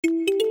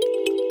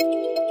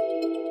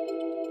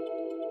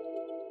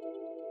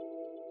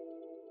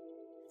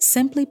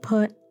Simply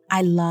put,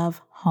 I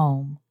love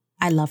home.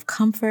 I love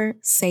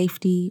comfort,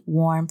 safety,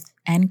 warmth,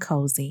 and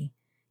cozy.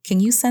 Can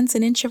you sense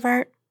an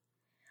introvert?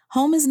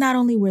 Home is not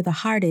only where the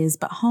heart is,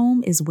 but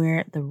home is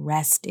where the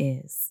rest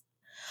is.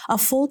 A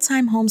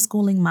full-time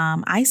homeschooling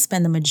mom, I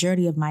spend the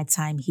majority of my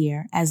time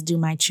here, as do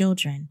my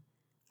children.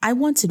 I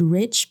wanted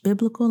rich,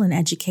 biblical, and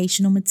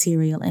educational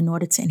material in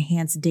order to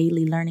enhance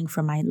daily learning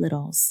for my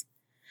littles.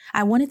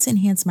 I wanted to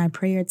enhance my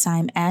prayer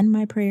time and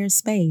my prayer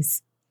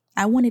space.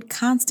 I wanted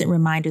constant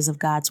reminders of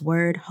God's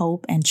word,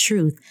 hope, and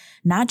truth,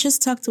 not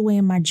just tucked away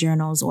in my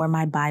journals or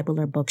my Bible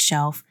or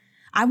bookshelf.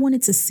 I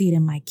wanted to see it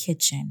in my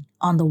kitchen,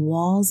 on the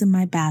walls in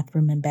my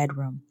bathroom and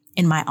bedroom,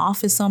 in my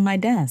office on my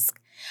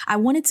desk. I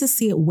wanted to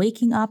see it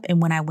waking up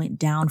and when I went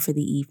down for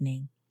the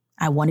evening.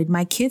 I wanted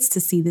my kids to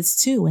see this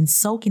too and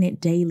soak in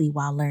it daily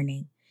while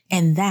learning.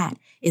 And that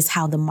is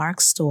how the Mark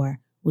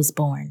Store was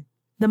born.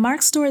 The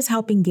Mark Store is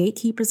helping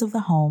gatekeepers of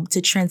the home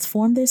to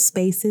transform their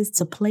spaces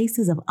to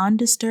places of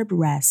undisturbed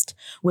rest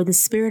where the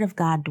Spirit of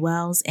God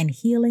dwells and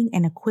healing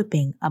and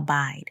equipping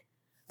abide.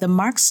 The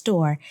Mark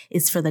Store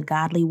is for the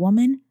godly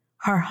woman,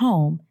 her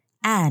home,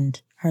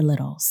 and her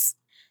littles.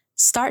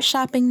 Start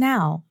shopping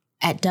now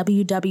at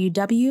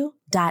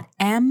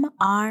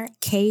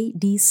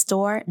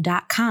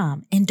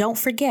www.mrkdstore.com. And don't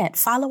forget,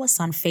 follow us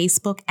on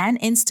Facebook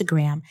and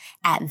Instagram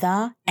at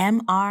the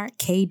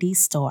MRKD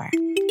Store.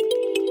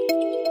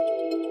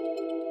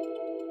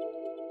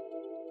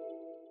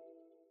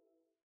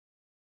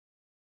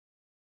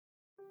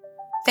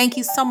 Thank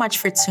you so much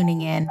for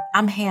tuning in.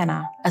 I'm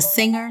Hannah, a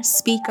singer,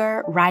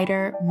 speaker,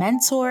 writer,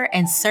 mentor,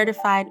 and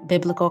certified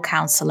biblical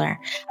counselor.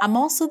 I'm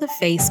also the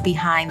face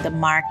behind the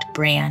Marked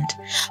brand.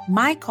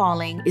 My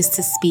calling is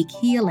to speak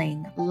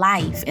healing,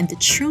 life, and the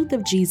truth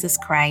of Jesus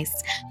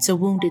Christ to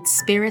wounded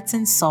spirits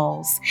and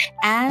souls,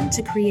 and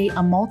to create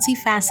a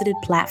multifaceted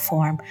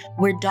platform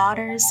where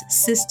daughters,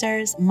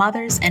 sisters,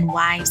 mothers, and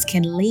wives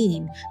can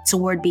lean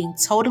toward being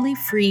totally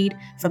freed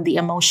from the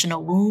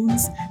emotional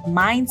wounds,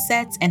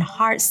 mindsets, and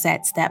heart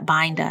sets that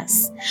bind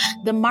us.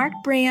 The Mark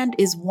brand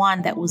is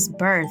one that was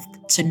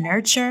birthed to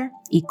nurture,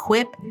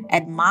 equip,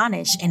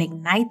 admonish, and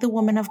ignite the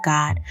woman of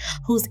God,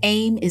 whose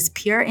aim is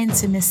pure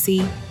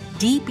intimacy,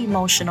 deep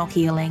emotional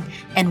healing,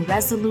 and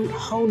resolute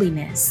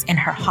holiness in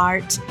her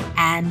heart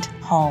and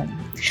home.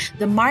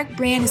 The Mark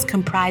brand is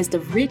comprised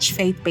of rich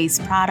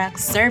faith-based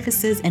products,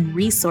 services, and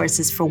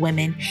resources for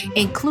women,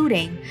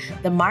 including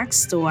the Mark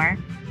Store,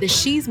 the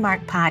She's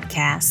Marked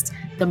podcast,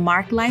 the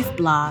Mark Life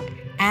blog,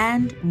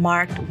 and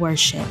Marked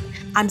Worship.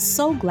 I'm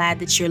so glad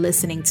that you're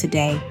listening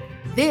today.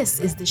 This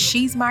is the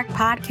She's Marked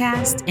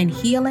podcast, and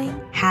healing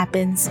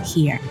happens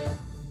here.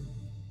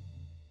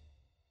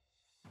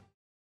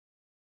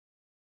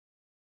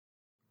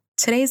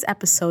 Today's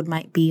episode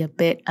might be a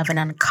bit of an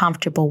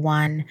uncomfortable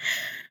one,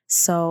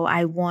 so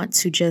I want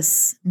to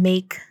just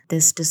make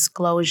this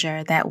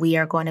disclosure that we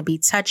are going to be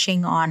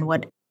touching on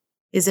what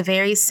is a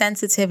very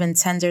sensitive and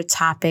tender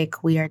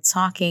topic. We are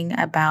talking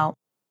about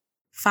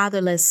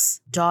fatherless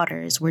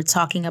daughters. We're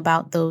talking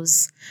about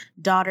those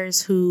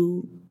daughters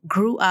who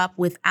grew up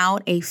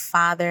without a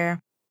father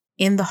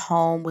in the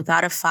home,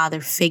 without a father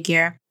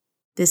figure.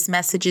 This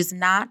message is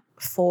not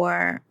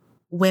for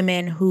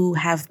women who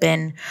have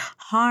been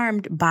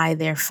harmed by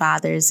their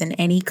fathers in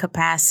any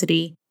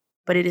capacity,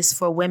 but it is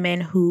for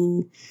women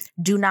who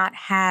do not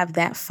have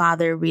that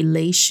father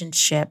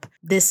relationship.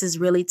 This is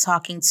really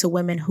talking to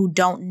women who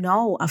don't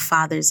know a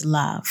father's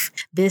love.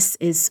 This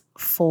is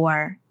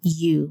for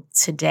you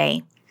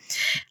today.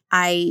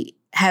 I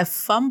have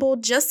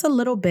fumbled just a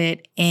little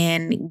bit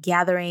in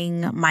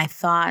gathering my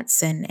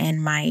thoughts and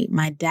my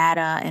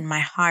data and my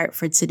heart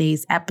for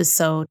today's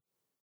episode.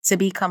 To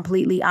be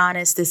completely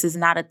honest, this is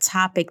not a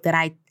topic that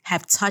I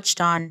have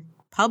touched on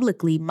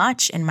publicly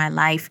much in my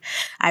life.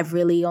 I've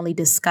really only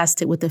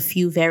discussed it with a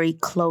few very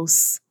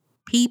close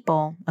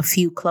people, a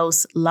few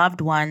close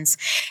loved ones.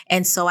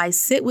 And so I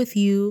sit with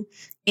you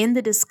in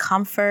the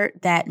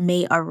discomfort that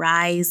may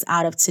arise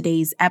out of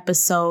today's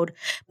episode,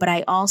 but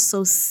I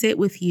also sit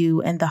with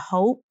you in the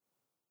hope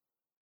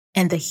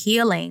and the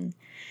healing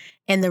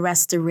and the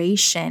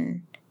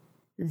restoration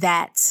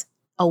that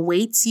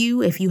awaits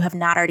you if you have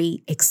not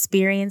already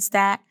experienced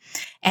that.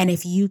 And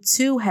if you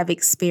too have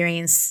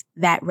experienced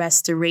that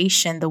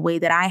restoration the way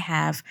that I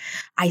have,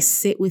 I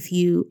sit with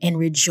you in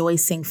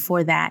rejoicing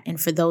for that. And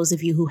for those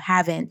of you who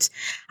haven't,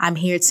 I'm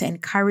here to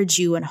encourage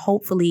you, and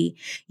hopefully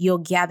you'll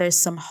gather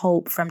some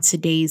hope from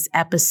today's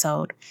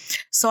episode.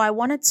 So I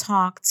want to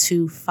talk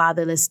to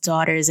fatherless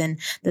daughters, and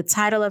the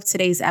title of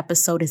today's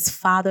episode is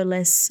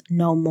Fatherless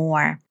No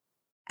More.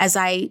 As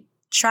I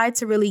tried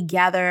to really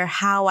gather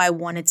how I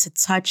wanted to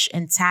touch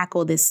and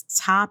tackle this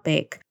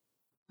topic,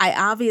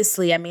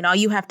 all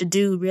you have to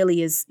do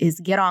really is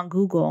get on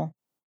Google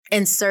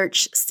and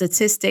search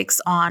statistics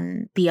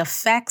on the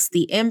effects,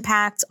 the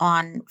impact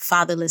on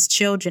fatherless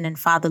children and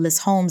fatherless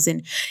homes.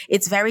 And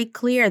it's very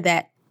clear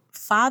that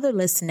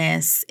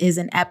fatherlessness is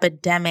an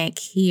epidemic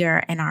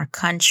here in our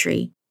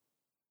country.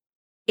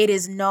 It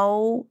is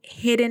no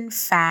hidden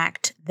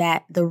fact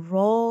that the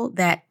role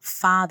that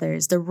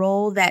fathers, the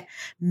role that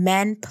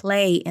men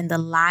play in the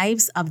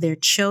lives of their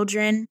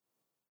children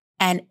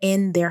and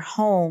in their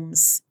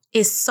homes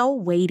is so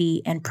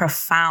weighty and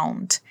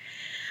profound.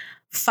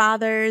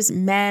 Fathers,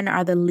 men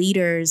are the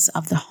leaders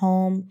of the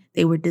home.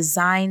 They were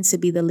designed to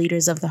be the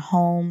leaders of the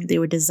home. They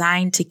were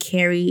designed to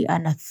carry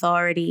an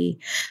authority,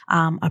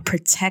 a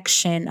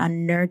protection, a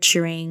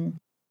nurturing.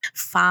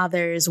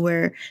 Fathers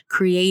were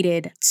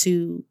created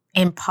to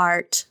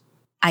impart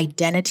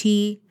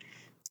identity,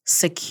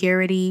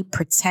 security,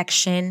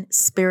 protection,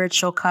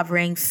 spiritual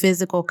covering,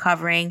 physical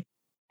covering.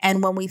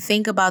 And when we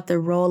think about the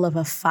role of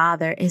a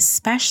father,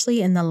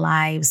 especially in the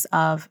lives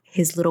of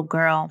his little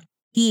girl,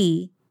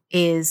 he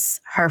is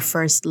her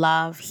first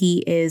love.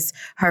 He is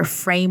her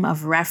frame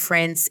of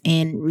reference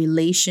in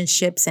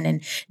relationships and in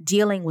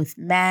dealing with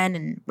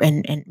men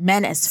and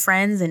men as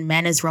friends and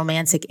men as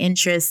romantic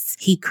interests.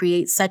 He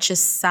creates such a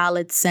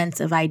solid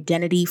sense of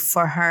identity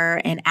for her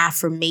and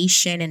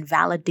affirmation and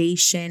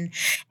validation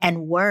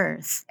and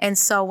worth. And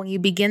so when you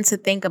begin to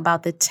think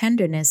about the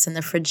tenderness and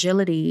the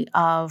fragility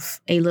of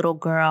a little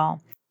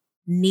girl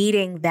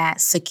needing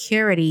that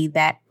security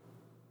that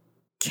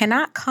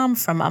cannot come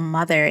from a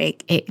mother.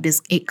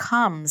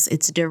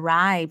 It's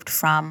derived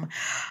from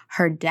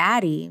her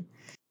daddy.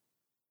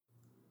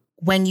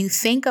 When you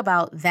think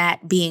about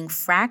that being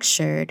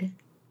fractured,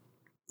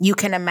 you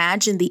can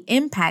imagine the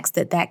impacts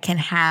that can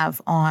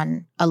have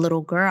on a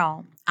little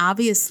girl.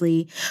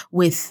 Obviously,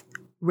 with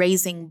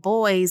raising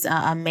boys,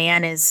 a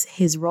man is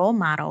his role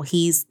model.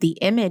 He's the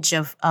image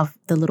of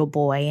the little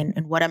boy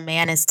and what a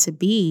man is to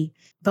be.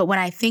 But when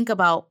I think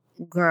about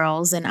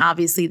girls, and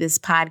obviously this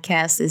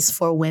podcast is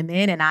for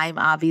women, and I'm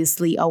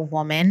obviously a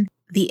woman,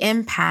 the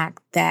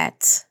impact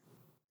that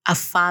a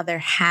father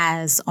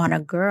has on a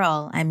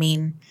girl, I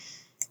mean,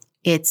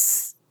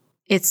 it's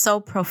so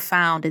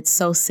profound. It's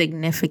so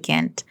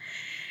significant.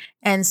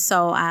 And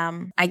so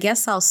I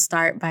guess I'll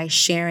start by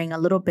sharing a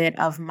little bit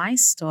of my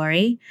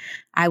story.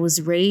 I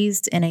was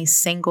raised in a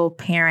single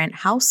parent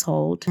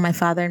household. My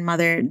father and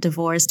mother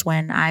divorced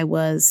when I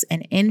was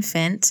an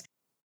infant.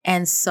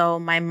 And so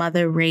my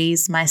mother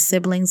raised my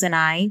siblings and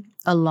I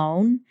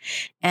alone.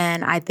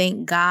 And I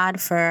thank God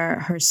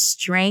for her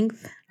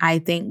strength. I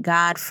thank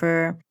God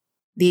for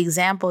the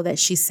example that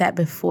she set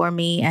before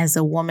me as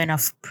a woman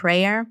of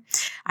prayer.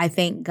 I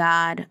thank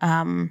God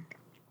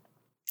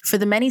for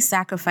the many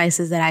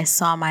sacrifices that I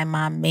saw my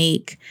mom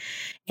make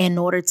in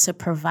order to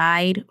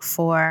provide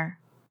for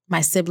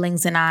my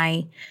siblings and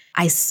I.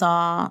 I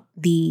saw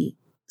the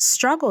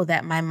struggle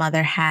that my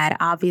mother had,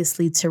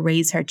 obviously, to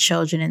raise her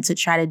children and to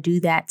try to do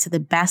that to the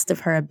best of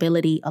her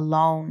ability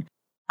alone.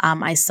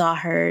 I saw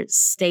her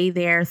stay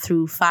there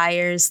through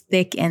fires,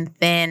 thick and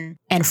thin,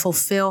 and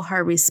fulfill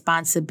her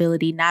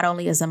responsibility, not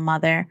only as a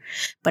mother,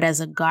 but as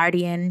a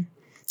guardian,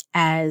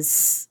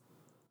 as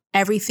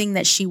everything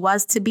that she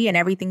was to be and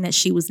everything that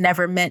she was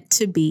never meant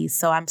to be.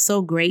 So I'm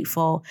so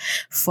grateful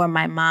for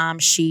my mom.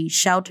 She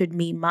sheltered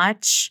me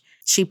much.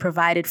 She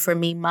provided for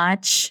me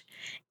much.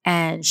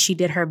 And she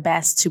did her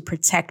best to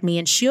protect me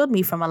and shield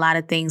me from a lot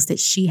of things that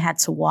she had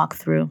to walk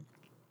through.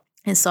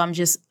 And so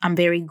I'm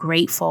very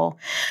grateful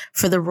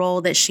for the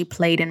role that she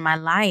played in my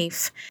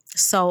life.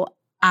 So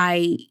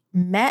I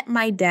met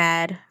my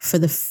dad for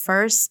the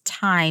first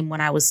time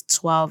when I was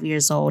 12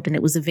 years old. And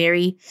it was a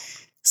very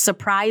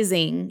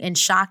surprising and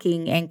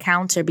shocking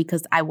encounter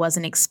because I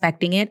wasn't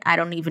expecting it. I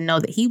don't even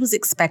know that he was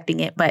expecting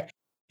it, but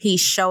he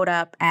showed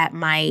up at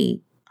my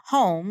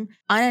home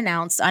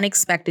unannounced,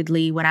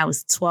 unexpectedly when I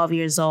was 12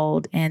 years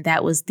old. And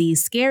that was the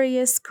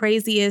scariest,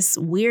 craziest,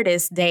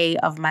 weirdest day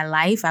of my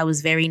life. I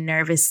was very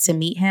nervous to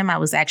meet him. I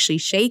was actually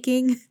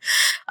shaking.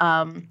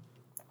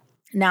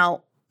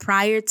 Now,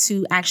 prior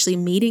to actually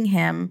meeting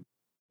him,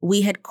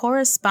 we had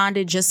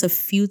corresponded just a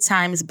few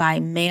times by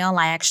mail.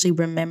 I actually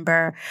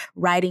remember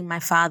writing my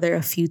father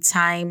a few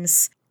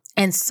times.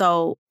 And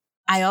so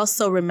I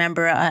also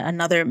remember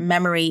another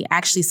memory,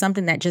 actually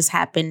something that just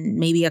happened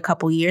maybe a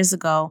couple years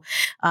ago.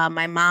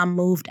 My mom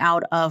moved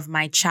out of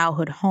my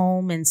childhood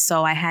home. And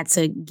so I had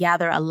to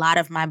gather a lot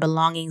of my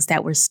belongings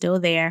that were still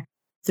there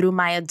through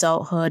my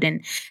adulthood.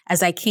 And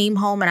as I came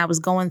home and I was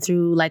going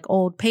through like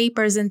old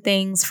papers and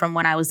things from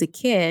when I was a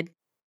kid,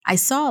 I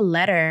saw a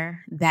letter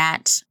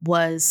that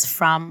was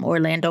from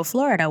Orlando,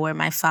 Florida, where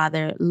my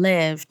father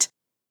lived.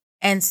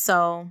 And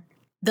so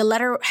the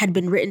letter had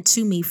been written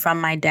to me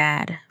from my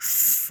dad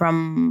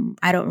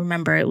I don't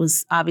remember, it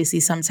was obviously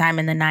sometime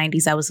in the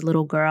 90s. I was a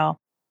little girl.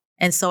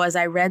 And so as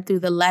I read through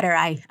the letter,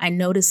 I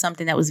noticed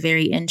something that was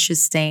very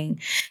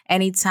interesting.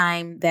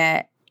 Anytime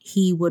that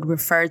he would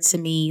refer to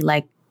me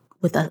like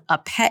with a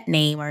pet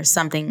name or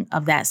something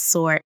of that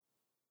sort,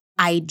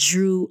 I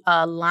drew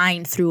a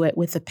line through it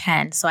with a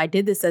pen. So I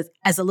did this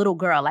as a little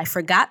girl. I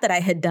forgot that I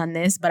had done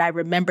this, but I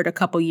remembered a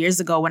couple years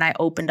ago when I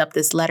opened up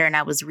this letter and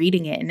I was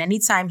reading it. And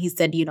anytime he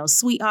said,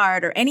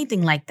 sweetheart or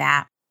anything like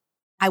that,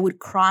 I would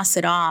cross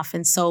it off.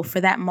 And so for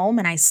that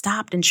moment, I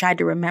stopped and tried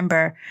to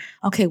remember,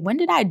 okay, when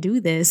did I do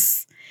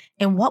this?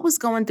 And what was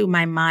going through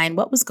my mind?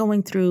 What was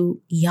going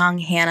through young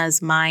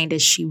Hannah's mind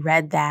as she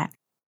read that?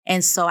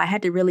 And so I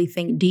had to really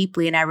think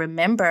deeply. And I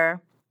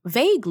remember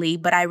vaguely,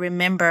 but I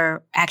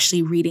remember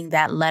actually reading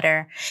that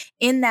letter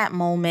in that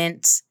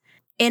moment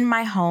in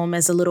my home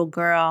as a little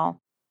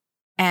girl.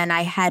 And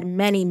I had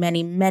many,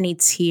 many, many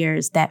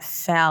tears that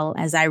fell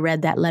as I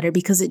read that letter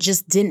because it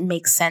just didn't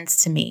make sense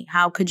to me.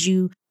 How could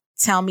you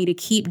tell me to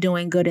keep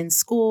doing good in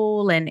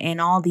school and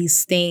all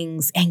these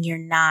things and you're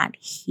not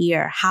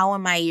here? How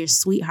am I your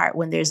sweetheart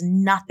when there's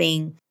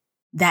nothing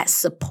that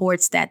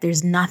supports that?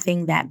 There's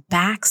nothing that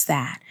backs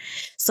that.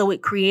 So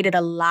it created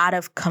a lot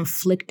of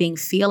conflicting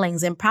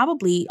feelings and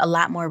probably a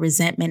lot more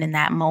resentment in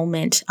that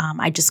moment.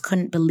 I just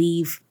couldn't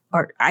believe,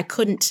 or I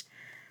couldn't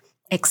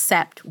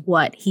accept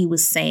what he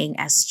was saying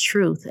as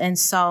truth. And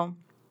so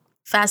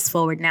fast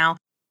forward now,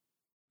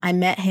 I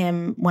met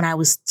him when I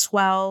was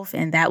 12,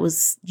 and that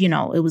was,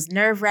 it was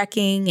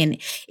nerve-wracking, and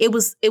it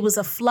was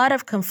a flood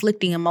of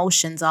conflicting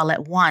emotions all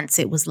at once.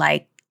 It was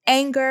like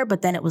anger,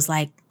 but then it was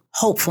like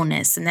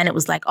hopefulness, and then it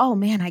was like, oh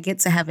man, I get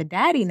to have a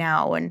daddy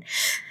now. And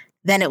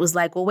then it was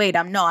like, well, wait,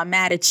 I'm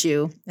mad at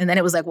you. And then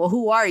it was like, well,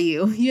 who are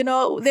you?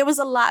 There was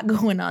a lot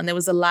going on. There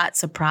was a lot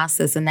to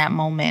process in that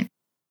moment.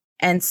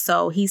 And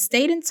so he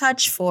stayed in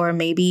touch for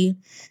maybe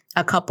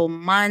a couple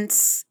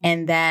months.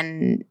 And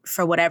then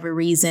for whatever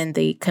reason,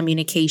 the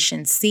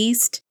communication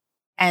ceased.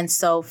 And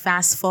so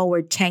fast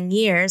forward 10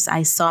 years,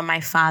 I saw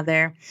my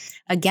father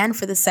again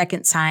for the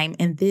second time.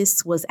 And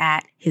this was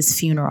at his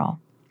funeral.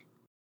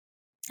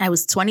 I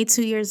was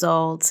 22 years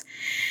old.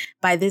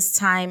 By this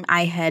time,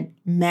 I had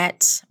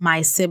met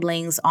my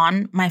siblings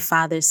on my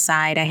father's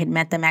side. I had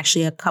met them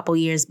actually a couple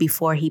years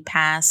before he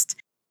passed.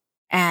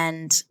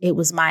 And it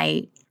was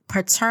my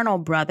paternal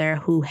brother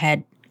who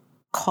had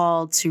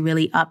called to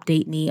really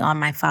update me on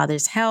my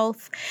father's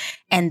health.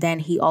 And then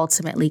he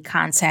ultimately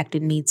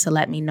contacted me to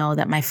let me know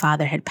that my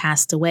father had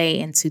passed away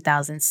in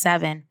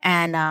 2007.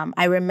 And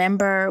I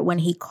remember when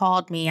he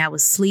called me, I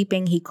was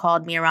sleeping. He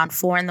called me around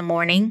 4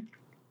 a.m.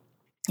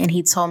 and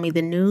he told me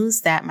the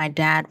news that my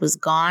dad was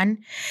gone.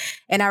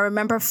 And I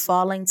remember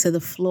falling to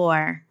the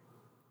floor.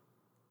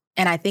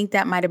 And I think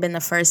that might have been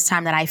the first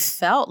time that I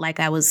felt like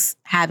I was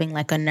having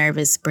like a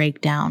nervous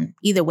breakdown.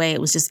 Either way,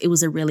 it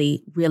was a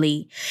really,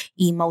 really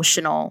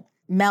emotional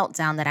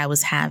meltdown that I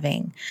was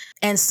having.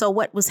 And so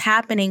what was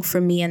happening for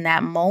me in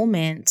that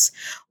moment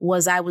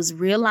was I was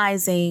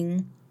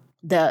realizing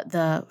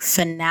the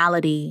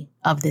finality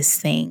of this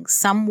thing.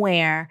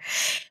 Somewhere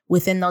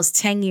within those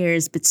 10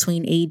 years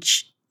between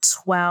age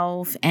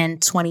 12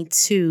 and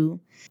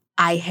 22,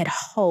 I had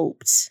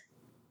hoped.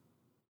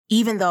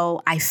 Even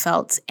though I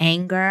felt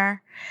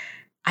anger,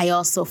 I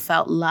also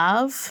felt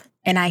love,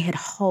 and I had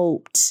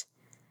hoped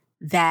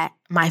that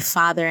my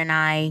father and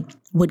I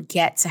would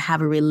get to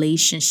have a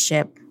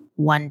relationship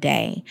one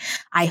day.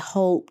 I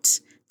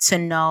hoped to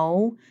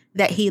know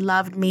that he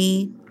loved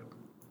me,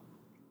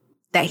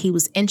 that he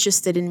was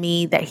interested in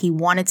me, that he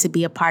wanted to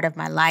be a part of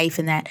my life,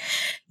 and that,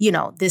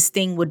 this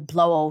thing would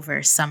blow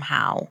over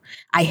somehow.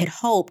 I had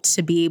hoped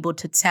to be able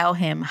to tell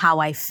him how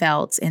I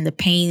felt and the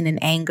pain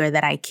and anger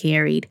that I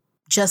carried.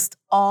 Just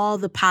all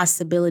the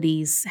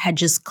possibilities had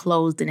just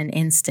closed in an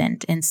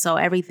instant. And so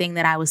everything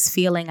that I was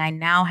feeling, I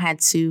now had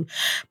to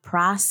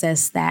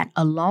process that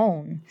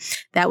alone.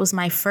 That was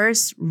my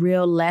first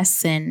real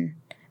lesson.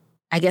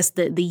 I guess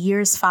the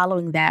years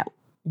following that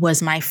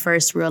was my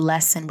first real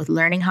lesson with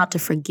learning how to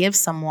forgive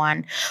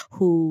someone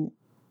who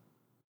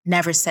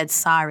never said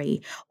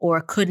sorry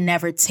or could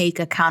never take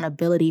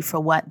accountability for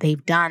what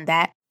they've done.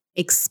 That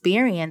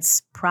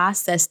experience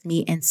processed me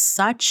in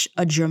such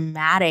a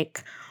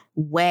dramatic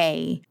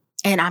way.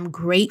 And I'm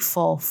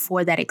grateful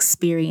for that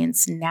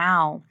experience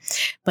now.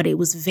 But it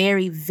was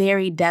very,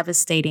 very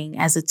devastating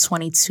as a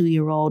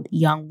 22-year-old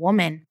young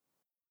woman.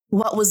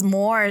 What was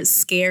more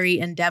scary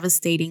and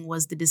devastating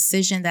was the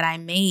decision that I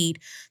made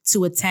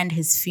to attend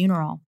his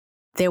funeral.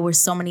 There were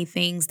so many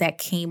things that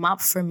came up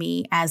for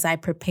me as I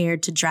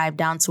prepared to drive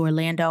down to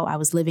Orlando. I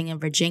was living in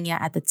Virginia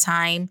at the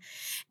time.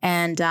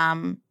 And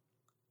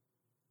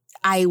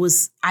I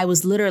was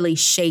literally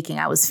shaking.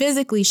 I was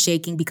physically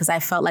shaking because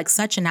I felt like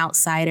such an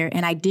outsider,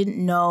 and I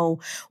didn't know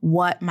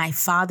what my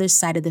father's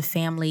side of the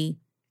family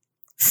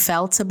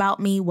felt about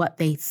me, what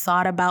they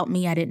thought about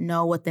me. I didn't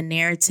know what the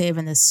narrative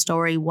and the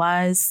story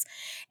was.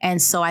 And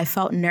so I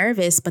felt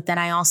nervous, but then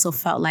I also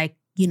felt like,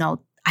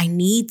 I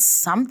need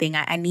something.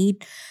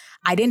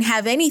 I didn't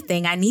have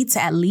anything. I need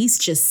to at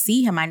least just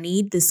see him. I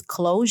need this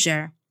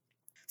closure.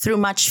 Through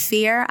much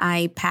fear,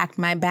 I packed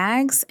my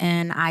bags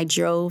and I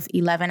drove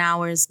 11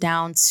 hours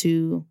down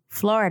to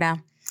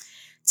Florida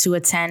to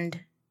attend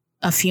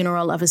a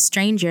funeral of a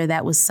stranger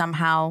that was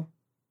somehow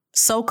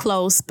so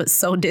close, but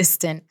so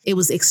distant. It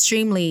was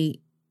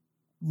extremely,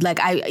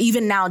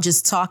 even now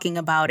just talking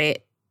about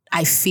it,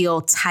 I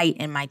feel tight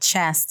in my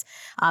chest.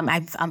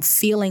 I'm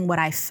feeling what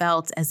I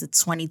felt as a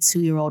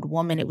 22-year-old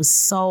woman. It was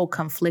so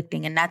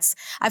conflicting. And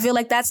I feel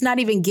like that's not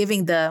even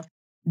giving the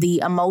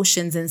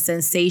emotions and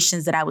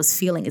sensations that I was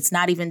feeling. It's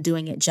not even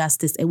doing it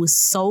justice. It was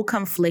so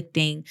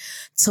conflicting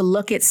to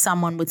look at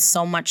someone with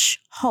so much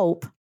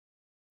hope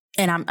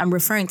And I'm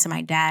referring to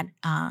my dad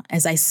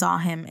as I saw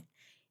him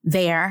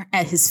there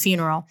at his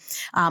funeral,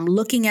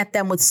 looking at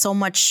them with so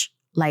much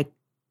like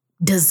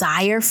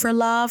desire for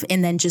love,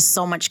 and then just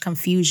so much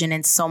confusion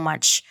and so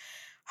much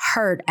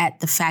hurt at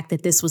the fact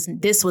that this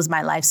was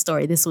my life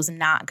story. This was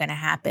not going to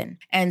happen.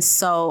 And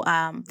so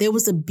there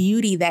was a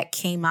beauty that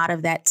came out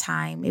of that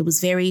time. It was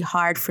very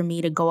hard for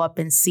me to go up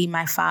and see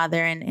my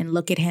father and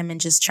look at him and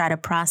just try to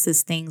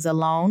process things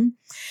alone.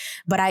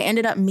 But I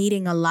ended up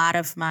meeting a lot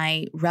of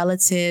my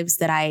relatives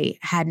that I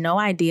had no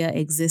idea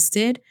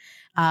existed.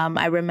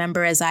 I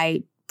remember as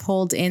I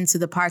pulled into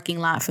the parking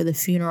lot for the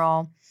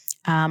funeral,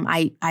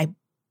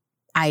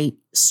 I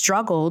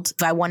struggled.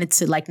 I wanted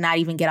to like not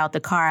even get out the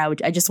car.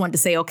 I just wanted to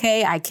say,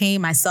 okay, I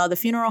came, I saw the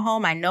funeral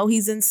home. I know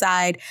he's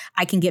inside.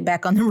 I can get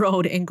back on the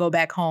road and go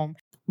back home.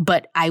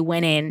 But I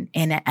went in,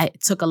 and it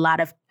took a lot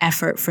of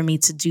effort for me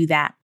to do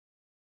that.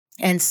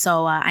 And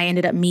so I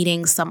ended up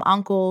meeting some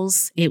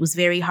uncles. It was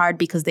very hard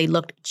because they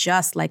looked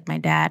just like my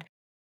dad.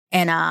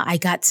 And I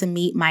got to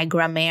meet my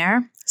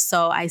grand-mère.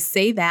 So I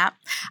say that.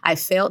 I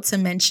failed to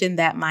mention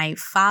that my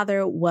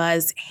father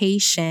was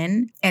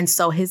Haitian. And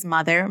so his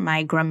mother,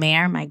 my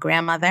grand-mère, my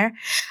grandmother,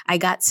 I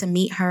got to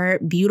meet her,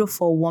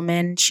 beautiful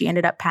woman. She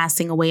ended up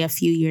passing away a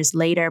few years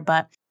later.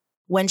 But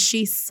when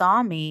she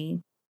saw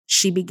me,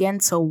 she began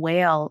to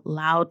wail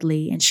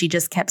loudly, and she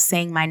just kept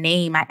saying my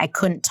name. I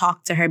couldn't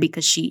talk to her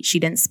because she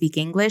didn't speak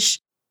English.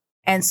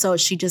 And so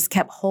she just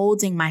kept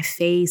holding my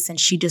face, and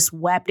she just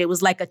wept. It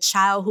was like a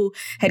child who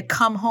had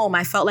come home.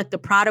 I felt like the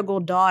prodigal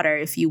daughter,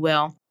 if you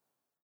will.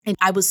 And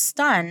I was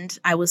stunned.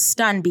 I was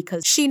stunned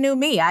because she knew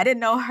me. I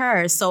didn't know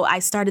her. So I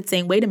started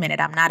saying, wait a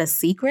minute, I'm not a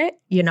secret.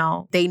 You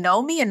know, they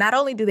know me. And not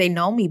only do they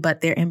know me,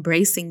 but they're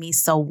embracing me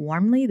so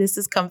warmly. This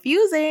is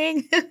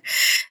confusing.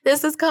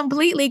 This is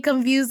completely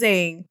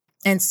confusing.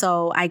 And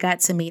so I got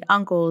to meet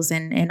uncles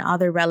and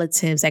other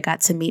relatives. I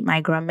got to meet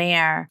my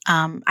grand-mère.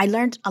 I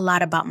learned a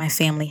lot about my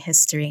family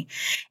history.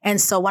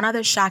 And so one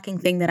other shocking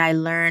thing that I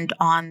learned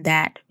on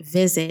that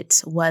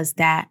visit was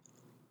that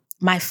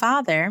my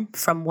father,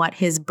 from what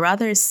his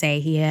brothers say,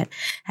 he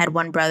had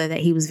one brother that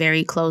he was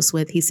very close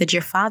with. He said,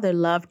 your father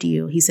loved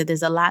you. He said,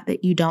 there's a lot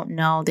that you don't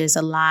know. There's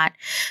a lot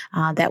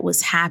that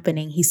was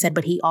happening. He said,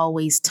 but he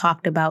always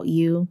talked about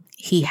you.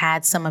 He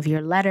had some of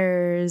your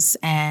letters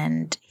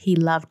and he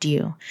loved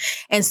you.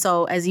 And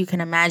so as you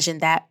can imagine,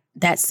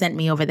 that sent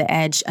me over the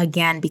edge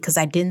again, because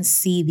I didn't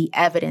see the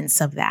evidence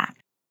of that.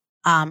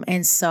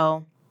 And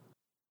so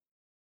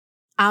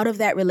out of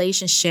that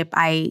relationship,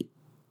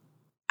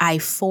 I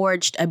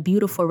forged a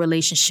beautiful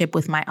relationship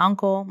with my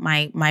uncle,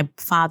 my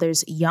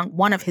father's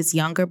one of his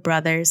younger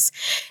brothers.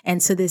 And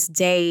to this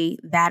day,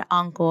 that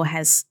uncle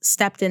has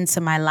stepped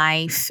into my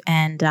life,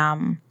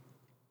 and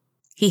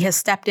he has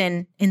stepped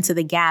into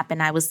the gap.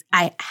 And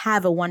I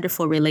have a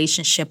wonderful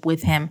relationship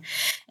with him.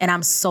 And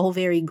I'm so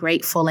very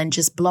grateful and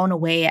just blown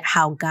away at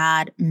how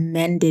God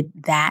mended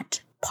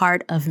that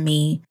part of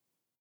me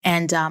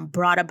and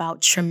brought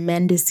about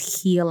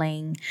tremendous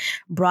healing,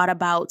 brought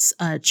about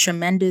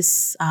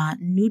tremendous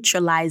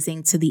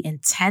neutralizing to the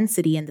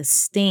intensity and the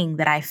sting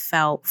that I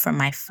felt from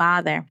my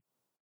father.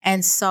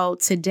 And so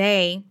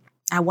today,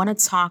 I want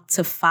to talk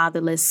to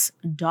fatherless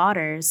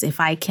daughters, if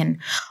I can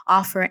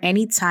offer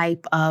any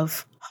type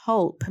of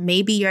hope.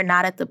 Maybe you're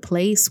not at the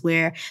place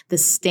where the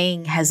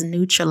sting has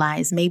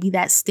neutralized. Maybe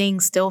that sting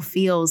still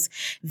feels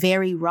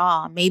very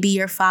raw. Maybe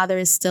your father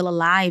is still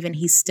alive and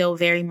he's still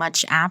very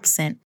much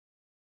absent.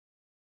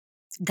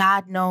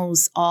 God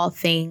knows all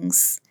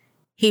things.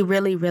 He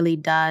really, really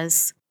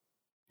does.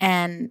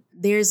 And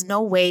there's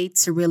no way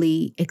to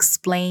really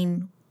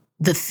explain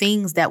the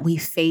things that we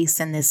face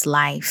in this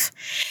life.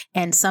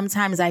 And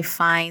sometimes I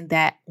find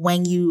that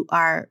when you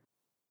are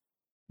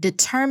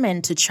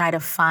determined to try to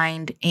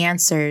find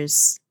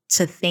answers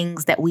to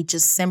things that we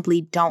just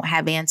simply don't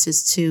have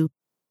answers to,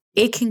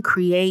 it can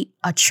create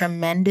a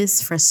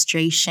tremendous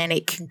frustration.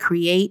 It can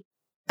create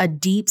a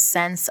deep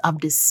sense of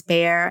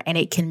despair, and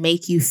it can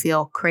make you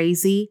feel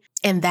crazy.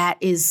 And that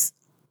is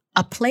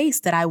a place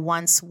that I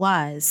once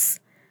was.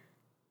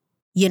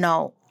 You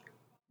know,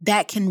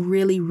 that can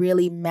really,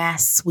 really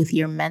mess with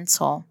your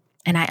mental.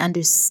 And I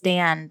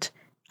understand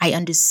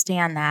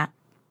that.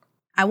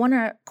 I want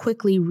to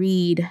quickly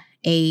read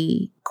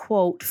a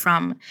quote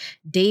from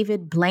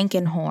David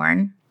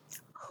Blankenhorn,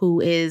 who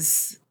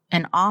is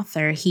an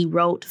author. He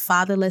wrote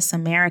Fatherless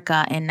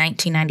America in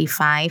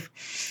 1995.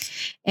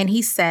 And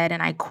he said,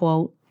 and I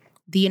quote,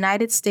 "The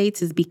United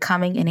States is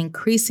becoming an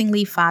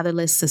increasingly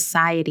fatherless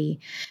society.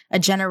 A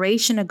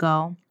generation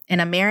ago, an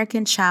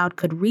American child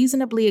could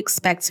reasonably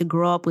expect to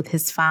grow up with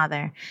his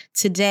father.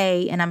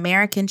 Today, an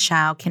American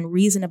child can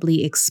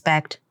reasonably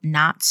expect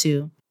not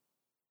to."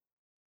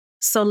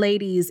 So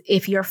ladies,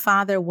 if your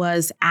father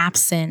was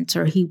absent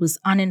or he was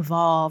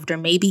uninvolved, or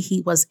maybe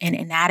he was an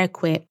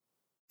inadequate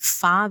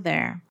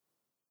father,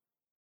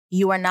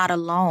 you are not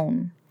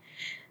alone.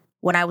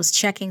 When I was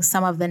checking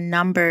some of the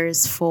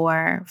numbers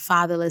for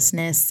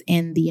fatherlessness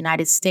in the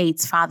United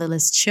States,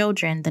 fatherless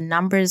children, the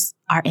numbers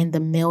are in the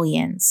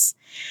millions.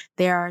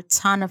 There are a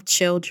ton of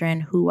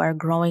children who are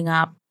growing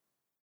up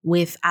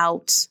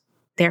without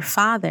their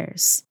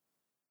fathers.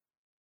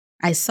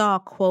 I saw a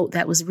quote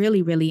that was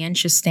really, really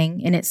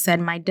interesting, and it said,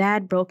 "My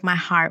dad broke my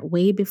heart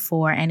way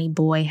before any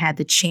boy had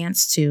the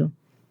chance to."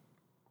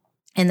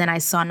 And then I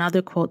saw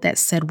another quote that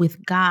said,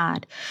 "With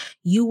God,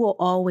 you will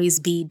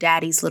always be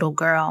daddy's little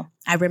girl."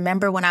 I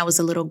remember when I was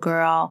a little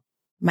girl,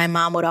 my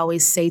mom would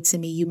always say to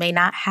me, "You may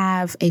not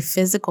have a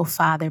physical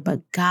father,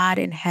 but God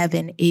in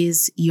heaven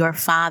is your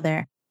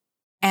father."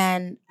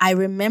 And I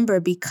remember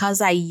because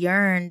I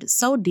yearned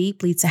so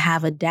deeply to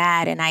have a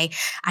dad, and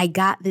I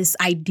got this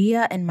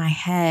idea in my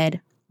head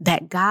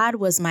that God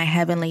was my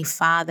heavenly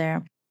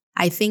father.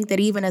 I think that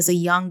even as a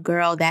young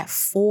girl, that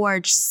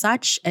forged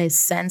such a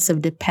sense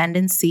of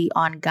dependency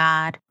on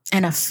God,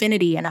 an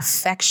affinity and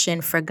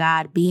affection for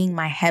God being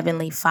my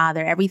heavenly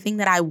father. Everything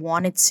that I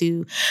wanted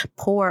to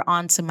pour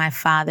onto my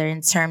father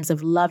in terms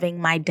of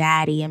loving my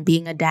daddy and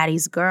being a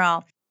daddy's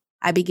girl,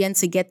 I began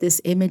to get this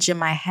image in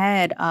my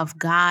head of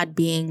God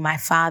being my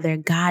father,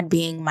 God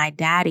being my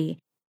daddy.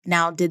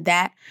 Now, did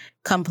that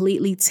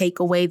completely take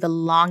away the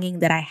longing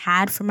that I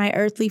had for my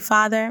earthly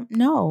father?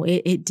 No,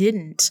 it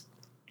didn't.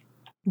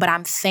 But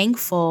I'm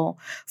thankful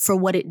for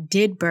what it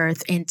did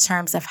birth in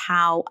terms of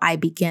how I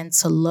began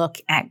to look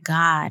at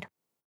God.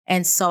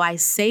 And so I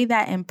say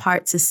that in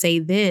part to say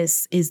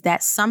this is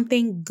that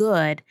something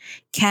good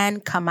can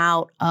come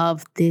out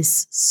of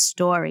this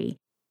story.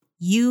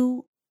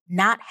 You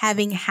not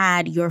having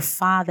had your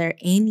father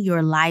in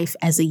your life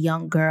as a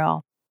young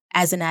girl,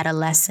 as an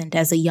adolescent,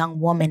 as a young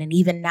woman, and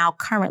even now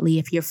currently,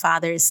 if your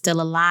father is still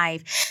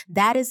alive,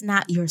 that is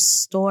not your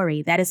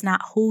story. That is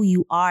not who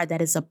you are.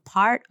 That is a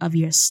part of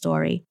your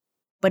story,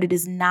 but it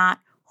is not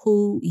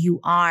who you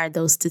are.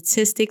 Those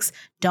statistics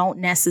don't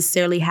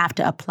necessarily have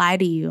to apply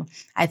to you.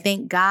 I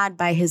thank God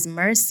by his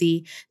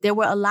mercy, there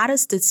were a lot of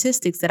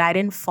statistics that I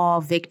didn't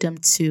fall victim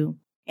to.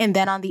 And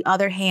then on the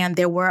other hand,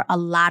 there were a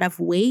lot of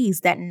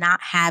ways that not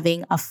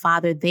having a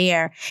father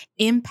there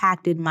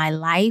impacted my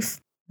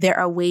life. There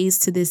are ways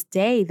to this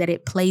day that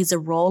it plays a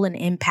role and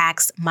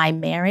impacts my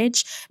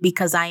marriage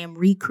because I am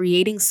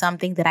recreating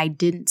something that I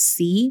didn't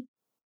see.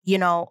 You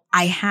know,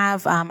 I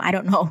have, I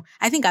don't know,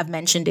 I think I've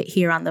mentioned it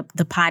here on the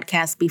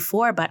podcast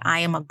before, but I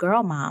am a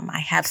girl mom. I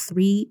have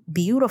 3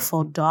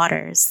 beautiful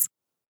daughters.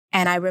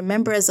 And I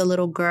remember as a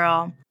little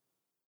girl,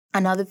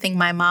 another thing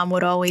my mom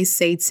would always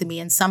say to me,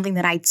 and something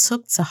that I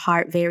took to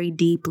heart very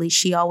deeply,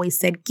 she always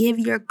said, "Give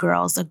your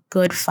girls a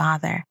good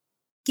father.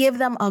 Give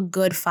them a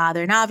good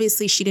father." And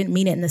obviously she didn't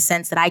mean it in the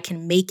sense that I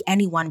can make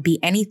anyone be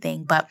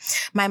anything, but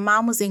my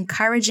mom was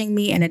encouraging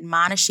me and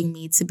admonishing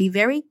me to be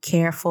very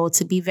careful,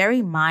 to be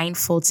very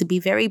mindful, to be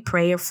very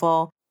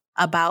prayerful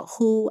about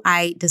who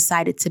I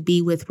decided to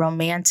be with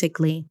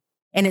romantically.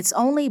 And it's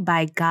only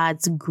by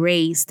God's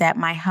grace that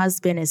my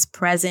husband is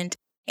present.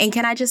 And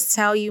can I just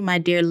tell you, my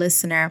dear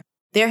listener,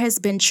 there has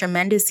been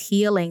tremendous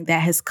healing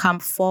that has come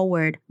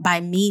forward by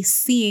me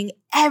seeing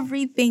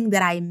everything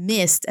that I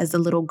missed as a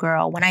little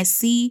girl. When I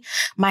see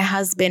my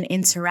husband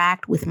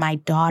interact with my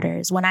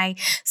daughters, when I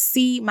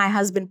see my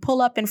husband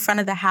pull up in front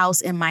of the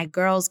house and my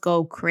girls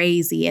go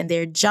crazy and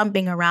they're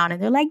jumping around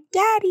and they're like,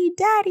 "Daddy,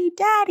 daddy,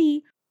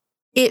 daddy,"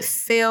 it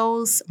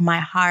fills my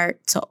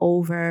heart to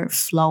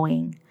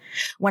overflowing.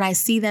 When I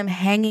see them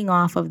hanging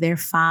off of their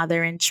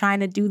father and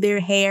trying to do their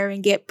hair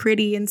and get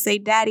pretty and say,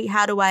 "Daddy,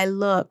 how do I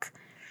look?"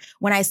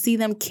 When I see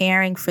them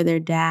caring for their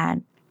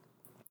dad,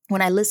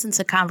 when I listen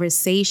to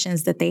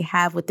conversations that they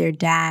have with their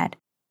dad,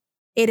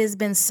 it has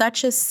been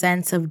such a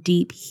sense of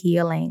deep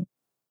healing.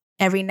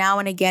 Every now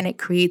and again, it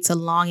creates a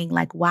longing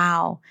like,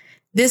 wow,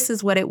 this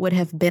is what it would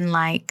have been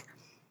like.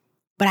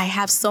 But I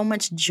have so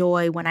much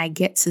joy when I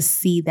get to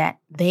see that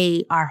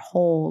they are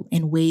whole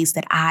in ways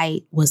that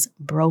I was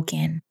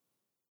broken.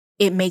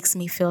 It makes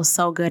me feel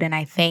so good, and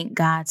I thank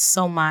God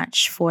so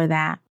much for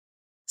that.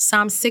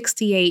 Psalm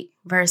 68,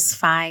 verse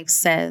 5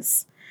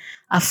 says,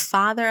 "A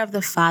father of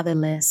the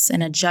fatherless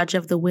and a judge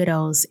of the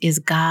widows is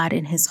God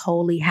in his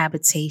holy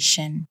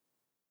habitation."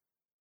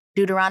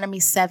 Deuteronomy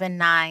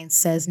 7:9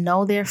 says,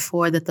 "Know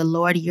therefore that the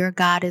Lord your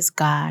God is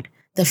God,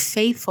 the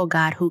faithful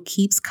God who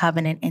keeps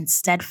covenant and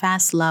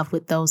steadfast love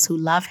with those who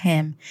love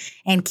him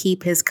and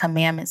keep his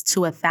commandments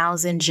to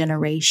 1,000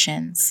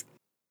 generations."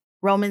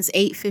 Romans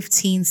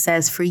 8:15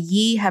 says, "For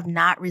ye have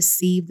not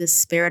received the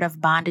spirit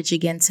of bondage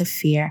again to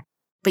fear,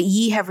 but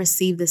ye have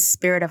received the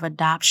spirit of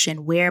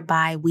adoption,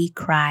 whereby we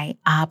cry,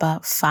 Abba,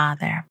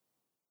 Father."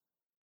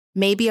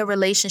 Maybe a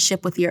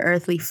relationship with your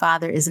earthly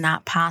father is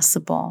not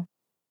possible,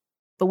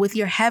 but with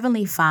your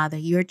heavenly father,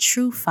 your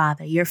true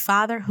father, your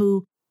father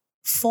who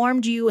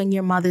formed you in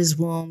your mother's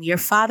womb, your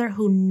father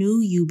who knew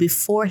you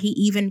before he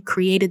even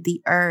created the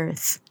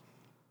earth,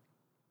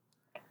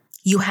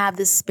 you have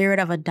the spirit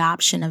of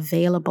adoption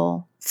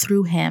available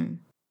through him.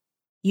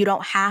 You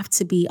don't have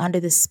to be under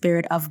the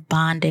spirit of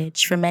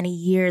bondage. For many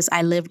years,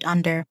 I lived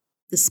under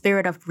the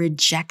spirit of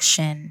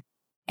rejection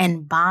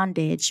and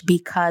bondage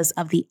because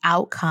of the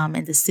outcome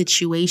and the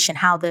situation,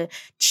 how the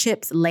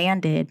chips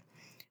landed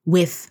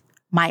with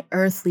my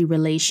earthly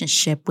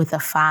relationship with a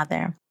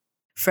father.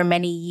 For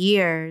many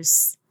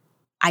years,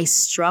 I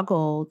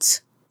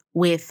struggled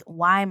with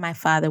why my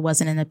father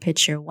wasn't in the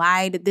picture.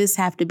 Why did this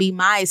have to be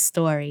my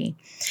story?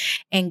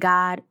 And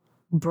God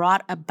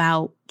brought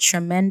about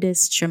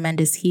tremendous,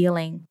 tremendous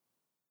healing.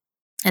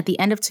 At the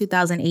end of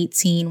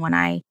 2018, when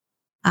I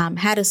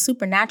had a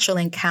supernatural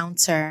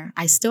encounter,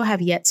 I still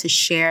have yet to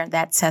share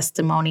that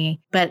testimony.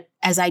 But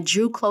as I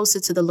drew closer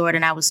to the Lord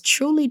and I was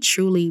truly,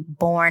 truly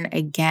born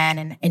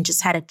again and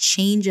just had a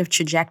change of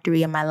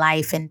trajectory in my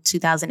life in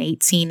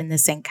 2018 in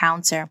this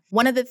encounter,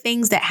 one of the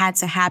things that had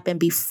to happen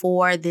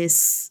before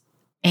this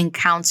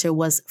encounter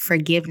was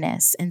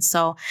forgiveness. And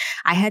so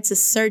I had to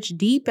search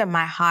deep in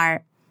my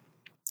heart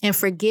and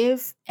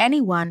forgive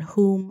anyone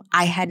whom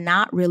I had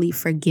not really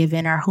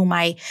forgiven or whom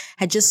I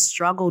had just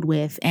struggled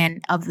with.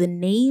 And of the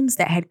names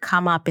that had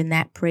come up in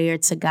that prayer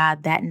to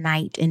God that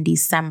night in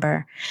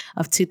December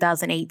of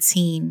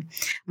 2018,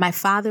 my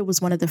father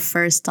was one of the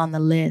first on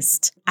the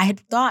list. I had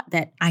thought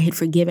that I had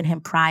forgiven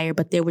him prior,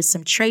 but there were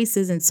some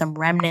traces and some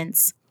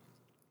remnants.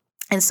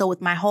 And so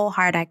with my whole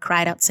heart, I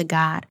cried out to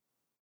God.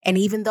 And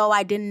even though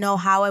I didn't know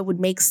how I would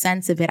make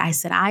sense of it, I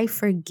said, I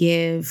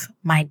forgive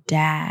my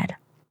dad.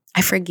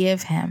 I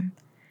forgive him.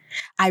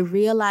 I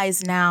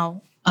realize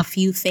now a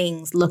few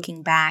things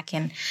looking back,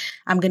 and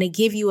I'm going to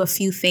give you a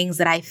few things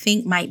that I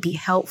think might be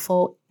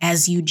helpful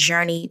as you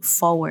journey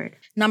forward.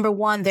 Number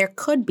one, there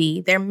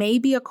may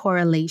be a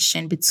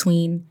correlation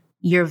between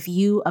your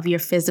view of your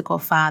physical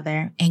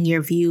father and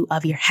your view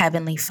of your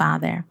heavenly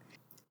father.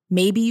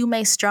 Maybe you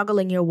may struggle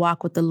in your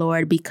walk with the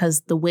Lord because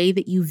the way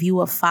that you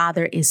view a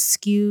father is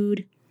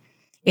skewed.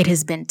 It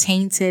has been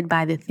tainted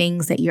by the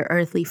things that your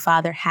earthly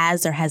father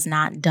has or has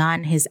not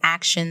done, his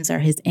actions or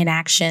his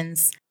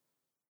inactions.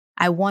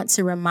 I want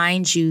to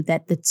remind you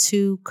that the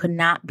two could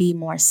not be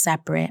more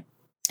separate.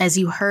 As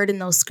you heard in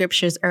those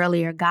scriptures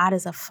earlier, God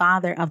is a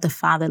father of the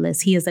fatherless.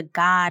 He is a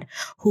God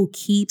who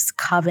keeps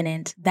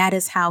covenant. That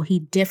is how he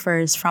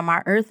differs from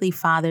our earthly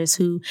fathers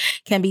who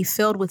can be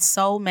filled with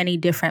so many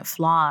different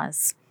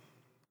flaws.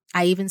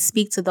 I even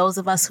speak to those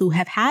of us who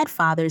have had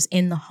fathers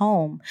in the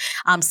home.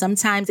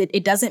 Sometimes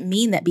it doesn't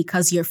mean that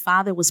because your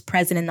father was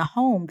present in the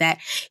home that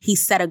he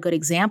set a good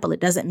example.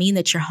 It doesn't mean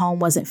that your home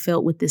wasn't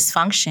filled with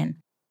dysfunction.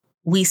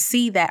 We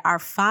see that our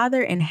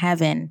Father in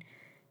heaven,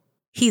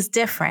 he's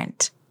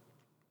different.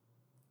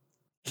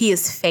 He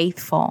is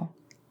faithful.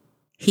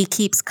 He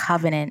keeps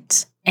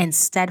covenant and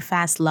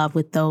steadfast love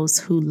with those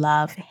who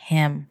love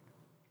him.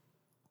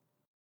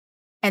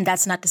 And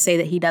that's not to say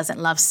that he doesn't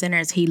love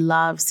sinners. He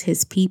loves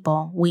his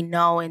people. We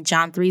know in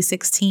John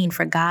 3:16,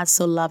 for God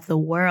so loved the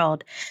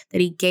world that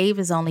he gave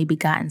his only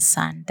begotten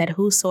son, that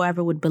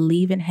whosoever would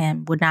believe in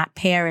him would not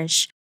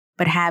perish,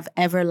 but have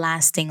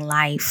everlasting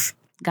life.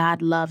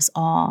 God loves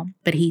all,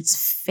 but he's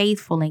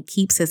faithful and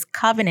keeps his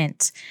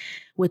covenant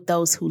with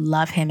those who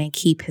love him and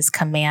keep his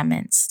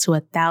commandments to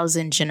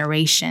 1,000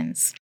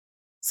 generations.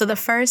 So the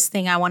first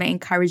thing I want to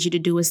encourage you to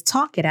do is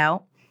talk it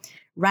out.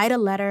 Write a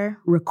letter,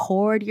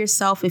 record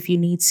yourself if you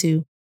need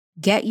to.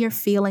 Get your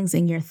feelings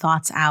and your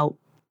thoughts out.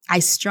 I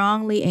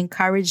strongly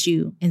encourage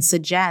you and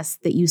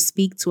suggest that you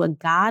speak to a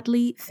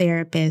godly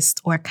therapist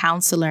or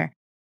counselor,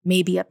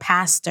 maybe a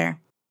pastor.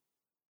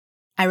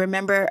 I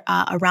remember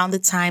around the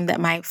time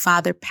that my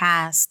father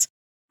passed,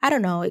 I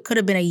don't know, it could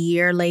have been a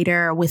year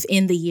later or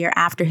within the year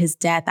after his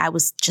death, I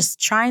was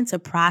just trying to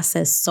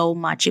process so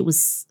much. It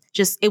was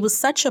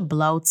such a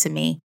blow to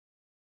me.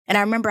 And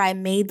I remember I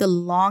made the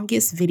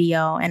longest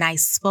video and I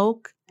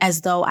spoke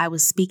as though I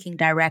was speaking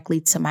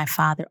directly to my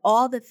father.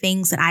 All the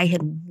things that I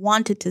had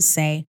wanted to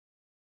say,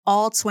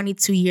 all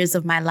 22 years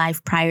of my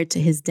life prior to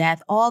his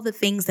death, all the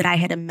things that I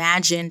had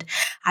imagined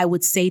I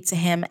would say to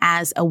him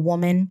as a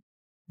woman.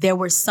 There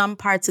were some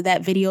parts of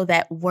that video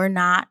that were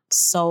not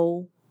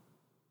so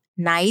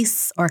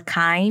nice or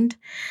kind.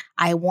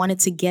 I wanted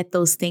to get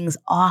those things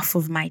off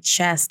of my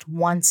chest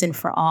once and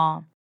for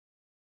all.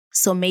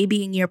 So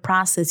maybe in your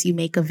process, you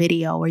make a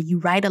video or you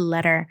write a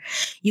letter,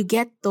 you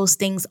get those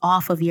things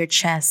off of your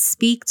chest.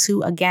 Speak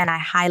to, again, I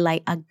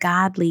highlight a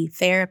godly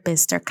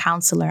therapist or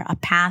counselor, a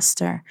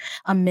pastor,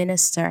 a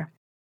minister,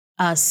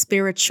 a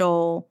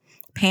spiritual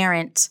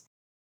parent,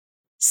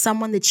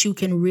 someone that you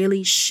can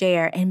really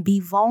share and be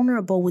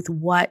vulnerable with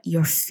what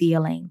you're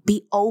feeling.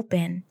 Be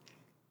open.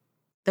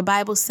 The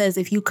Bible says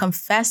if you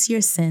confess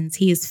your sins,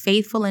 he is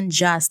faithful and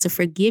just to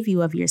forgive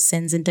you of your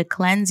sins and to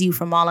cleanse you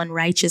from all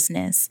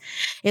unrighteousness.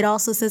 It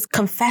also says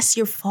confess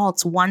your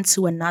faults one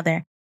to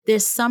another.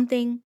 There's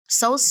something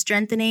so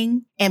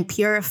strengthening and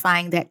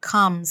purifying that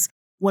comes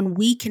when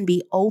we can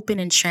be open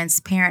and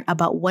transparent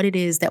about what it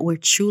is that we're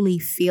truly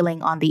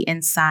feeling on the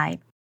inside.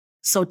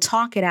 So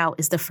talk it out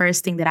is the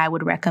first thing that I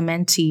would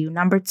recommend to you.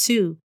 Number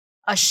 2,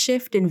 a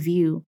shift in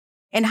view.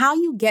 And how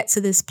you get to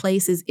this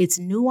place is it's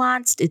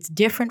nuanced, it's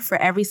different for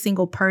every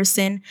single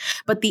person.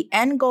 But the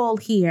end goal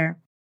here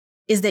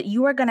is that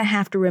you are going to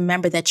have to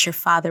remember that your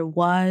father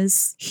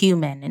was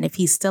human. And if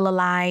he's still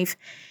alive,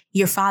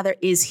 your father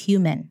is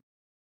human.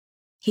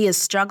 He is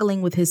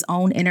struggling with his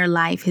own inner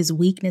life, his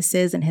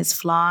weaknesses and his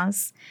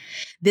flaws.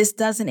 This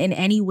doesn't in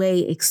any way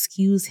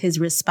excuse his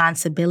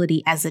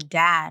responsibility as a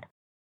dad.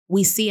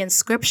 We see in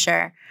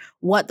scripture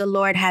what the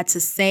Lord had to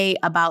say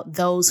about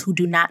those who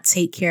do not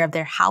take care of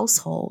their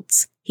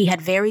households. He had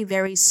very,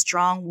 very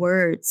strong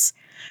words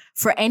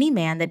for any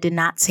man that did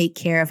not take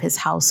care of his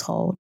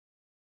household.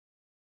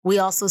 We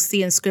also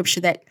see in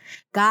scripture that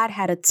God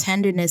had a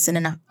tenderness and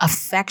an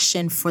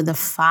affection for the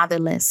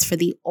fatherless, for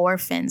the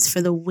orphans,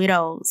 for the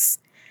widows.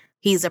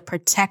 He's a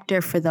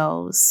protector for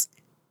those.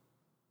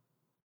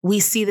 We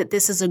see that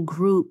this is a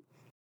group.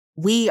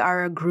 We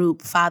are a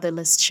group,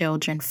 fatherless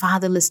children,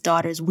 fatherless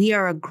daughters. We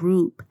are a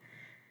group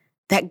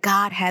that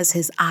God has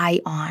his eye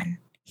on.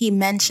 He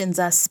mentions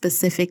us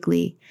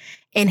specifically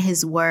in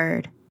his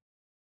word.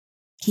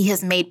 He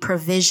has made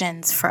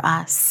provisions for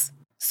us.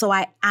 So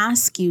I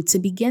ask you to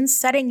begin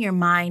setting your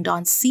mind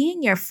on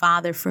seeing your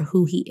father for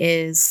who he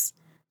is.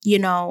 You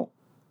know,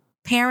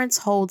 parents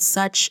hold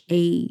such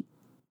a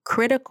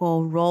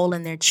critical role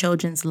in their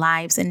children's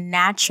lives, and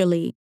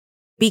naturally,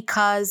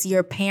 because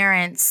your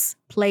parents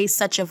play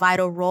such a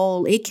vital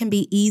role, it can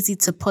be easy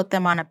to put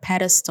them on a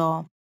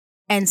pedestal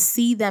and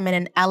see them in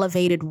an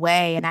elevated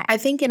way. And I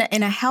think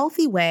in a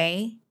healthy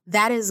way,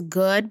 that is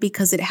good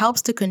because it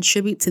helps to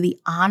contribute to the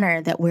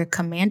honor that we're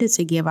commanded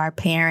to give our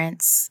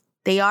parents.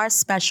 They are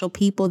special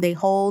people. They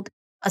hold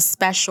a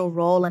special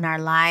role in our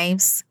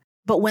lives.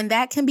 But when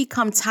that can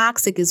become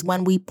toxic is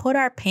when we put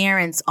our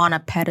parents on a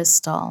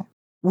pedestal.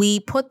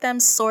 We put them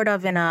sort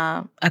of in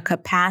a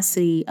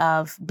capacity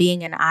of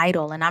being an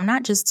idol. And I'm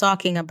not just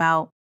talking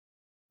about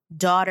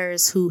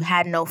daughters who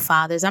had no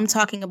fathers. I'm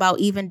talking about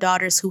even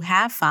daughters who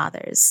have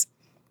fathers.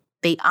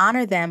 They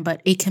honor them,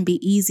 but it can be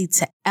easy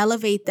to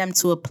elevate them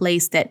to a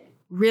place that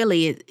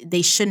really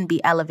they shouldn't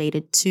be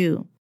elevated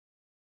to.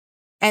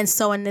 And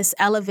so in this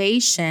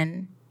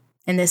elevation,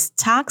 in this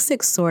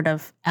toxic sort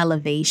of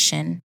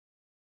elevation,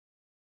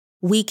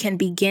 we can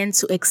begin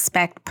to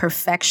expect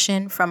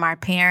perfection from our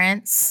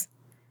parents.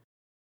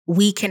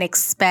 We can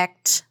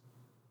expect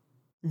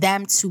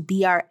them to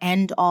be our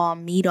end all,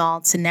 meet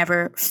all, to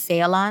never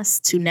fail us,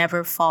 to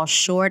never fall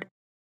short.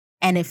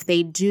 And if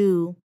they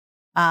do,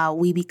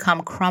 we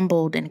become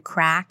crumbled and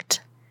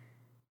cracked.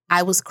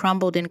 I was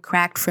crumbled and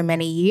cracked for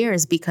many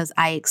years because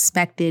I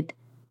expected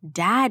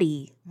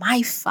daddy,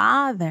 my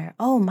father,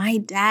 my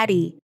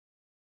daddy,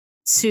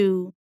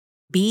 to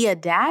be a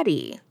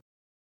daddy.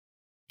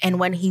 And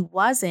when he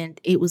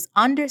wasn't, it was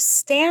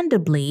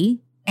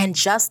understandably and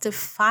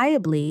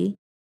justifiably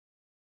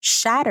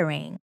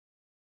shattering.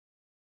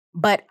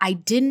 But I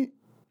didn't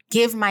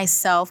give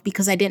myself,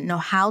 because I didn't know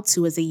how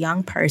to as a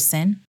young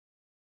person,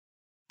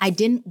 I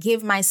didn't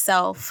give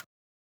myself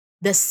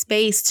the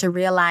space to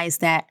realize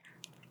that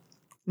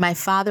my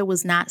father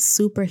was not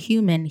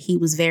superhuman. He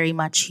was very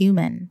much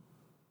human.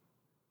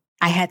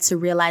 I had to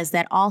realize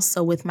that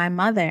also with my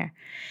mother.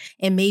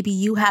 And maybe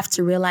you have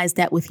to realize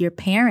that with your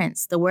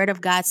parents. The word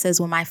of God says,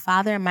 when my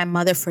father and my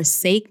mother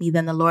forsake me,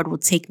 then the Lord will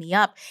take me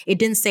up. It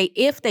didn't say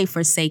if they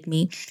forsake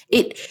me.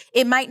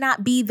 It might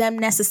not be them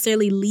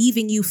necessarily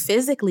leaving you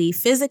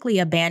physically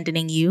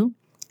abandoning you,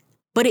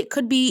 but it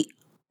could be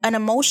an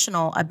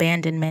emotional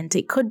abandonment.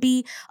 It could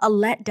be a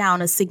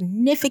letdown, a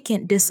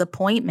significant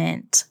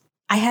disappointment.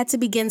 I had to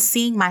begin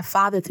seeing my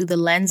father through the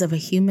lens of a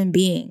human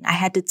being. I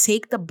had to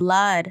take the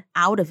blood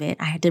out of it.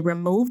 I had to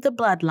remove the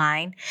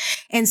bloodline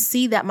and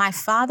see that my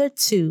father,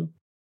 too,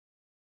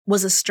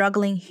 was a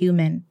struggling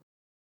human.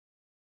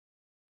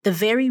 The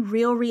very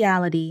real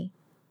reality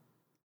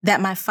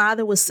that my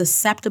father was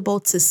susceptible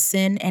to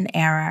sin and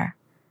error.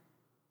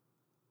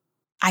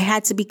 I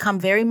had to become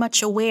very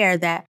much aware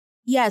that,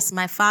 yes,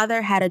 my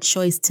father had a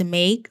choice to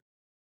make,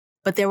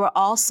 but there were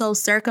also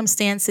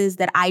circumstances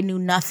that I knew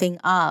nothing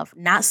of.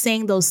 Not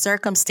saying those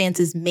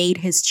circumstances made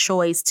his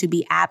choice to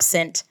be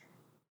absent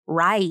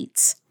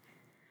right.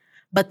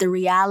 But the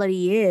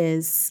reality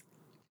is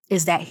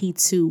that he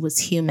too was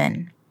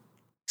human.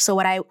 So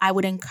what I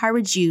would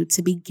encourage you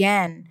to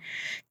begin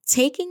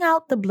taking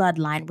out the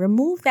bloodline,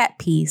 remove that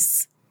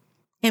piece,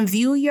 and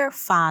view your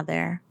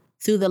father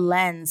through the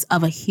lens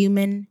of a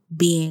human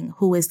being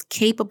who is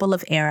capable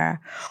of error,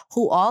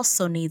 who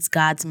also needs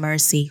God's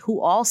mercy, who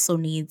also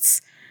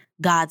needs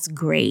God's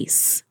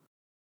grace.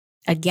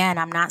 Again,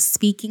 I'm not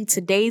speaking,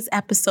 today's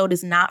episode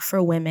is not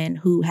for women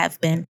who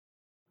have been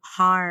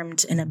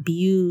harmed and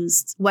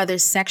abused, whether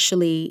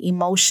sexually,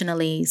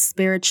 emotionally,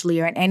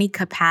 spiritually, or in any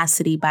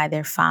capacity by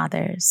their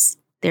fathers.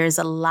 There's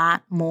a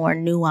lot more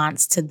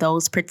nuance to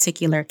those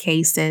particular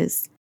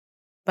cases.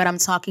 But I'm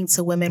talking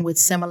to women with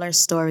similar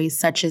stories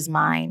such as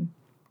mine.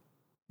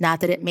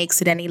 Not that it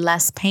makes it any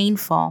less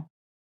painful.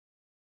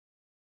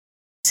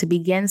 To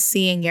begin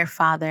seeing your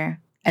father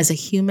as a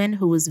human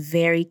who was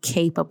very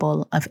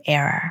capable of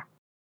error.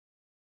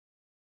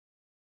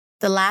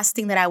 The last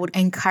thing that I would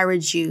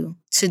encourage you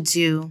to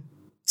do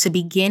to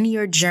begin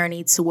your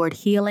journey toward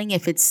healing,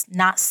 if it's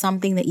not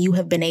something that you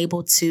have been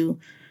able to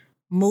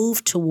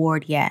move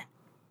toward yet,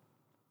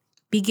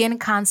 begin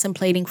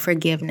contemplating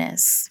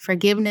forgiveness.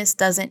 Forgiveness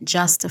doesn't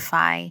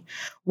justify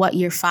what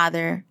your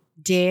father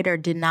did or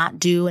did not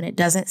do, and it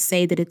doesn't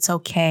say that it's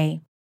okay.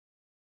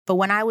 But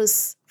when I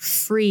was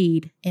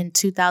freed in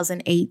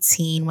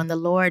 2018, when the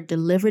Lord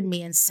delivered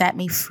me and set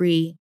me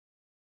free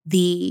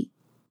the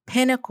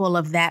pinnacle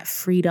of that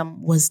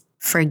freedom was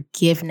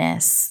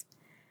forgiveness.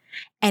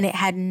 And it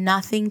had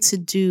nothing to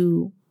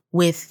do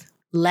with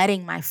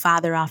letting my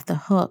father off the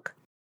hook.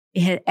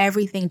 It had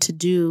everything to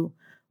do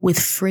with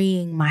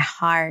freeing my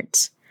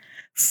heart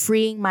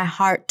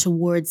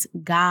towards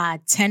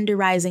God,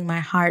 tenderizing my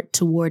heart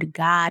toward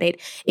God.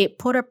 It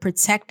put a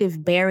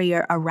protective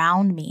barrier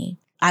around me.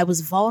 I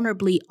was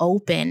vulnerably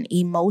open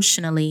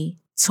emotionally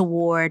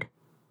toward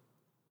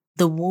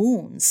the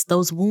wounds.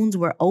 Those wounds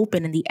were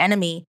open, and the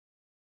enemy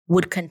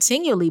would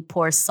continually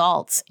pour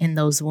salt in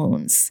those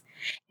wounds.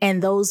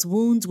 And those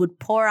wounds would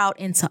pour out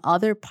into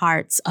other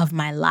parts of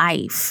my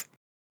life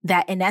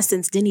that in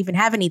essence didn't even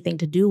have anything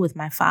to do with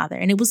my father.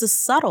 And it was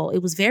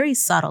very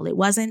subtle. It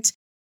wasn't,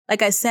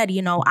 like I said,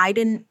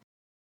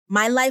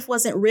 my life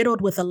wasn't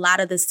riddled with a lot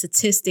of the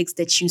statistics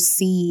that you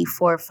see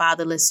for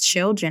fatherless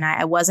children.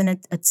 I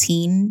wasn't a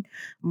teen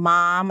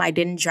mom. I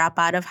didn't drop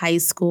out of high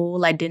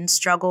school. I didn't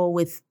struggle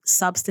with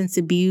substance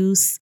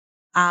abuse.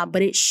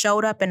 But it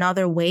showed up in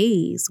other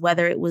ways,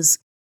 whether it was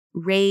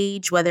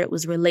rage, whether it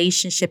was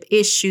relationship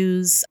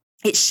issues.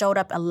 It showed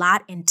up a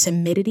lot in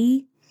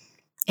timidity,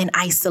 in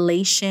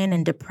isolation,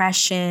 in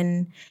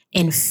depression,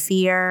 in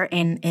fear,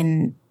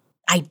 in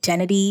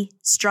identity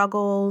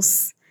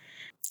struggles,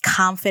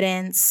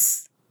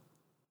 confidence,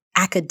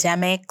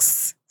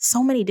 academics,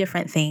 so many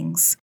different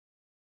things.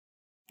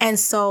 And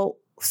so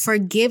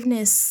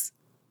forgiveness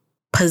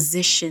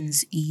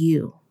positions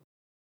you.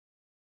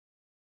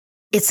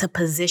 It's a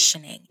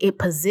positioning. It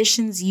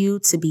positions you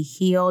to be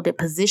healed. It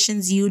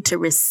positions you to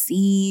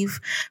receive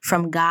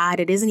from God.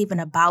 It isn't even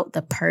about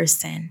the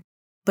person,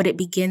 but it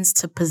begins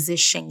to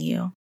position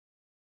you.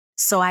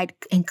 So I'd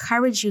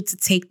encourage you to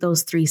take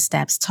those 3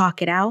 steps.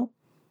 Talk it out.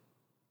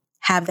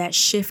 Have that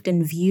shift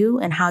in view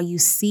and how you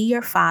see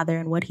your father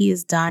and what he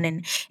has done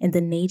and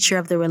the nature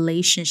of the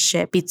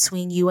relationship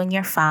between you and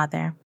your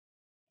father.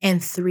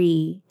 And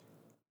 3,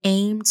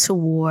 aim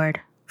toward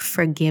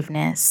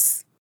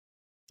forgiveness.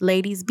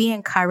 Ladies, be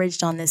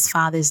encouraged on this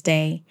Father's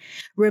Day.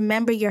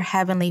 Remember your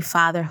Heavenly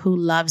Father who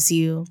loves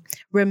you.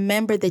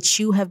 Remember that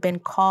you have been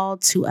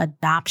called to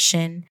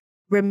adoption.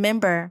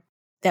 Remember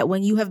that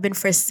when you have been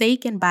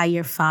forsaken by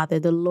your Father,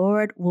 the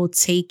Lord will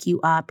take you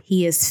up.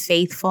 He is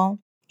faithful.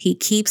 He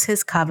keeps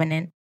his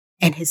covenant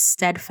and his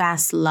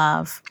steadfast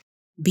love.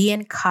 Be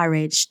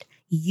encouraged.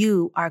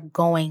 You are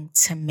going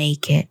to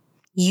make it.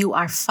 You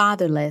are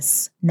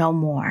fatherless no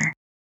more.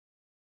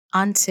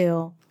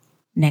 Until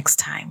next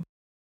time.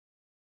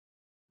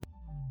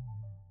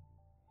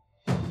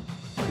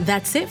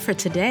 That's it for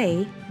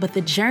today, but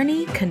the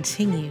journey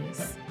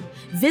continues.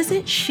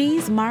 Visit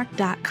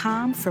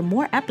shesmarked.com for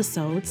more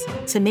episodes,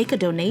 to make a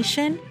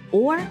donation,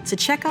 or to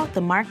check out the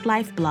Marked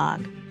Life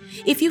blog.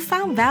 If you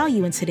found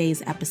value in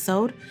today's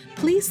episode,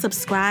 please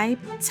subscribe,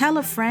 tell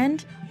a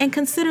friend, and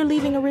consider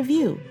leaving a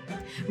review.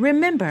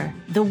 Remember,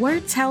 the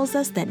word tells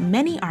us that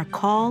many are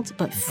called,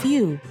 but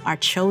few are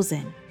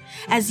chosen.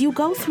 As you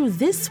go through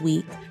this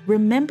week,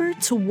 remember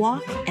to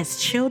walk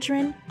as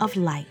children of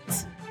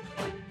light.